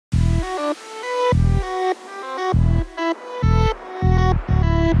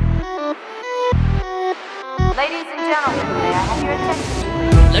Ladies and gentlemen, may I have your attention?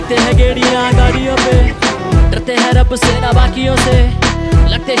 लगते हैं गेड़ियां गाड़ियों पे, डरते हैं रब से ना बाकियों से,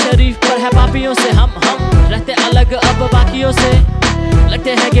 लगते शरीफ पर है पापियों से, हम रहते अलग अब बाकियों से,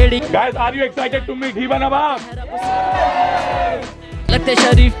 लगते हैं गेड़ी। Guys, are you excited to meet Hiba Nawab? लगते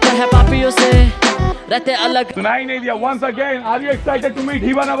शरीफ पर है पापियों से, रहते अलग। सुनाई नहीं दिया। Once again, are you excited to meet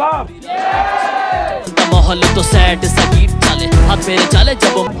Hiba Nawab? माहौल तो सैड सगीत चाले, हाथ मेरे चाले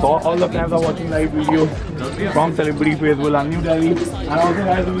जब। So all the fans are watching live video from Celebrity Festival on New Delhi, and also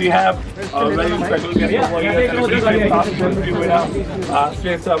guys we have a very special guest over here.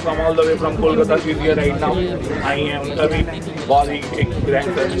 Straight from all the way from Kolkata. She's here right now. I am उनका भी बहुत ही एक grand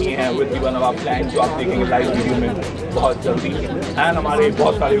ceremony है with Hiba Nawab plan जो आप देखेंगे live video में बहुत जल्दी, एंड हमारे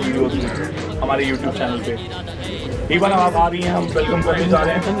बहुत सारे वीडियोस में हमारे YouTube चैनल पे। हिबा नवाब आ रही हैं, हम वेलकम करने जा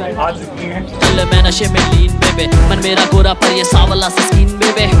रहे हैं। आज चुकी हैं मैं नशे में लीन में मन मेरा गोरा पर ये सावला सा स्किन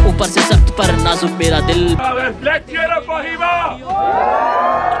में ऊपर से सख्त पर नाजुक मेरा दिल। Let's cheer up for Hiba!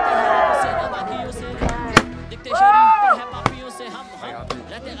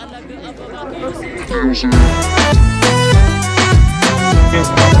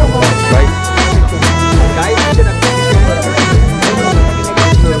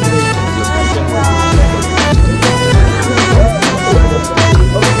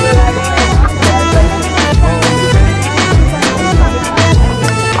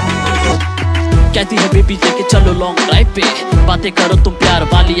 कहती है बेबी लेके चलो लॉन्ग ड्राइव पे, बातें करो तुम प्यार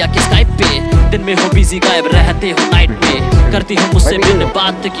वाली या किस टाइप पे, दिन में हो बिजी गायब रहते हो नाइट में, करती हूँ मुझसे बिन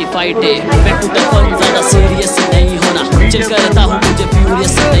बात की फाइटे, मैं टू द फन ज्यादा सीरियस नहीं होना, चिल करता हूँ मुझे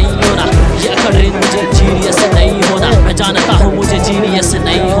फ्यूरियस नहीं होना, ये अकड़ रही मुझे जीनियस नहीं होना, मैं जानता हूँ मुझे जीनियस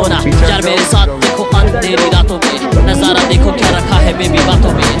नहीं होना, यार मेरे साथ देखो अंधेरी रातों में, नजारा देखो क्या रखा है बेबी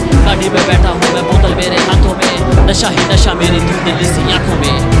बातों में, गाड़ी में बैठा हूँ मैं बोतल मेरे हाथों में, नशा ही नशा मेरी दिल सी आंखों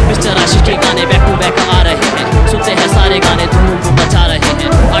में, मिस्टर आशिक के गाने बैक टू बैक आ रहे हैं, सुनते हैं सारे गाने धूम मचा रहे हैं,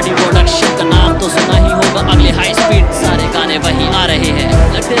 ऑडी प्रोडक्शन का नाम तो सुना ही होगा, अगले हाई स्पीड सारे गाने वही आ रहे हैं।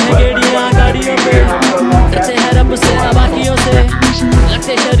 लगते हैं गेड़ियां गाड़ियों पे, डरते हैं रब से ना बाकियों से,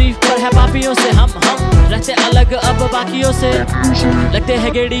 लगते शरीफ पर है पापियों से, हम रहते अलग अब बाकियों से, लगते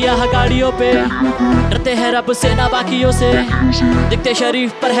हैं गेड़ियां गाड़ियों पे, डरते हैं रब से ना बाकियों से, दिखते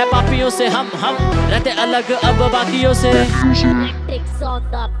शरीफ पर है पापियों से, हम रहते अलग अब बाकियों से। Electrics on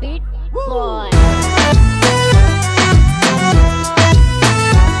the beat, boy.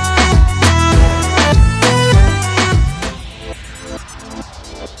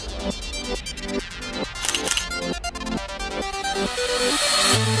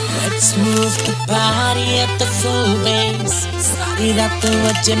 Let's move the body at the full bass. Started out the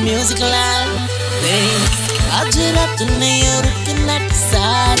watch your music loud, bass. आज रात नहीं रुकना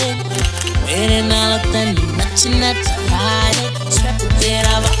सारे, मेरे नाल तेनू नचना चाहे, स्टेप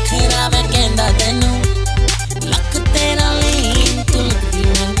तेरा वखरा मैं कहंदा तेनू, लक तेरा लीन तू लगदी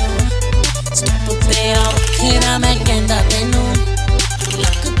मैनू, स्टेप तेरा वखरा मैं कहंदा तेनू,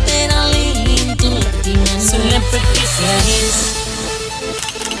 लक तेरा लीन तू लगदी मैनू। Celebrity face,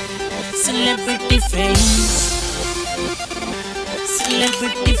 celebrity face,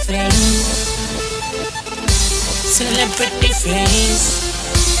 celebrity face, celebrity face,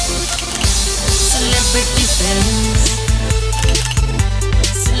 celebrity face,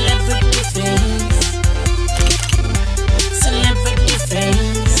 celebrity face, celebrity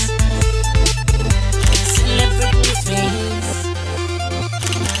face, celebrity face,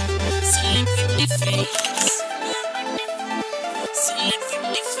 celebrity face,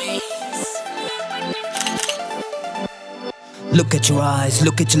 celebrity face. Look at your eyes,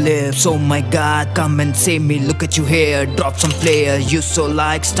 look at your lips, oh my god, come and save me. Look at you here, drop some flair, you so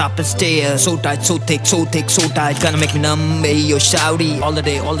like, stop and stare. So tight, so thick, so thick, so tight, gonna make me numb, hey yo shouty. All the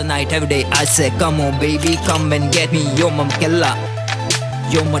day, all the night, every day, I say come on baby, come and get me. Yo mama killer,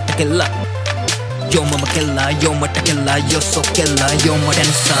 yo mata killer, yo mama killer, yo mata killer, yo so killer, yo my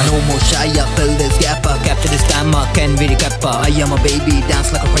dancer. No more shy, I fill this gap up, capture this time, I can really cap up. I am a baby,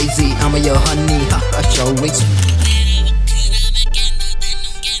 dance like a crazy, I'm a your honey, ha, I shall wait.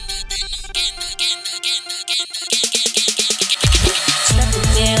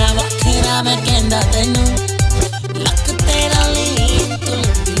 मैं कहंदा तेनू, luck तेरा लीन तू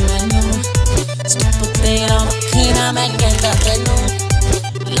लगदी मैनू, step तेरा वखरा मैं कहंदा तेनू,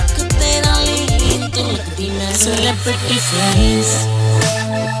 लक तेरा लीन तू लगदी मैनू। Celebrity face,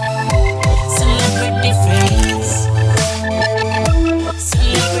 celebrity face,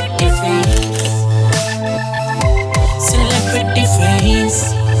 celebrity face, celebrity face,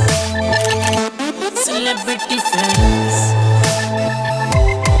 celebrity face.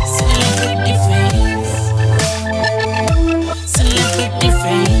 Celebrity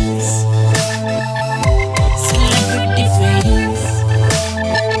face,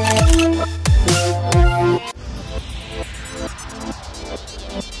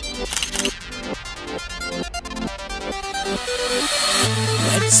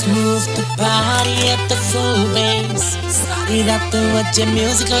 Smooth the body at the full bass. सारी रात बजे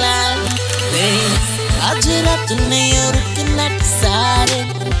music loud bass. आज रात नहीं रुकना सारे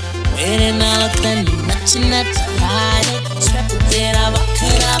मेरे नाल तेनू नचना चाहे. Step तेरा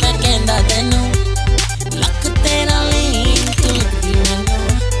वखरा मैं कहंदा तेनू लक तेरा लीन तू लगदी मैनू.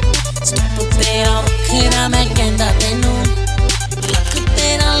 Step तेरा वखरा मैं कहंदा तेनू लक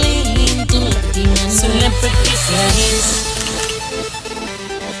तेरा लीन तू लगदी मैनू. Celebrity face,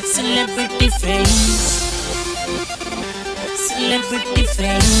 celebrity face, celebrity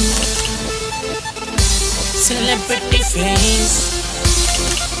face, celebrity face,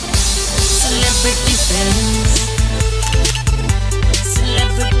 celebrity face,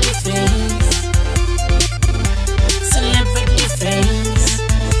 celebrity face, celebrity face,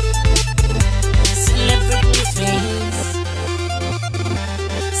 celebrity face,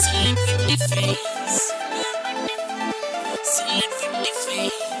 celebrity face, celebrity face.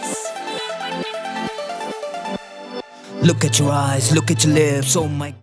 Look at your eyes, look at your lips, oh my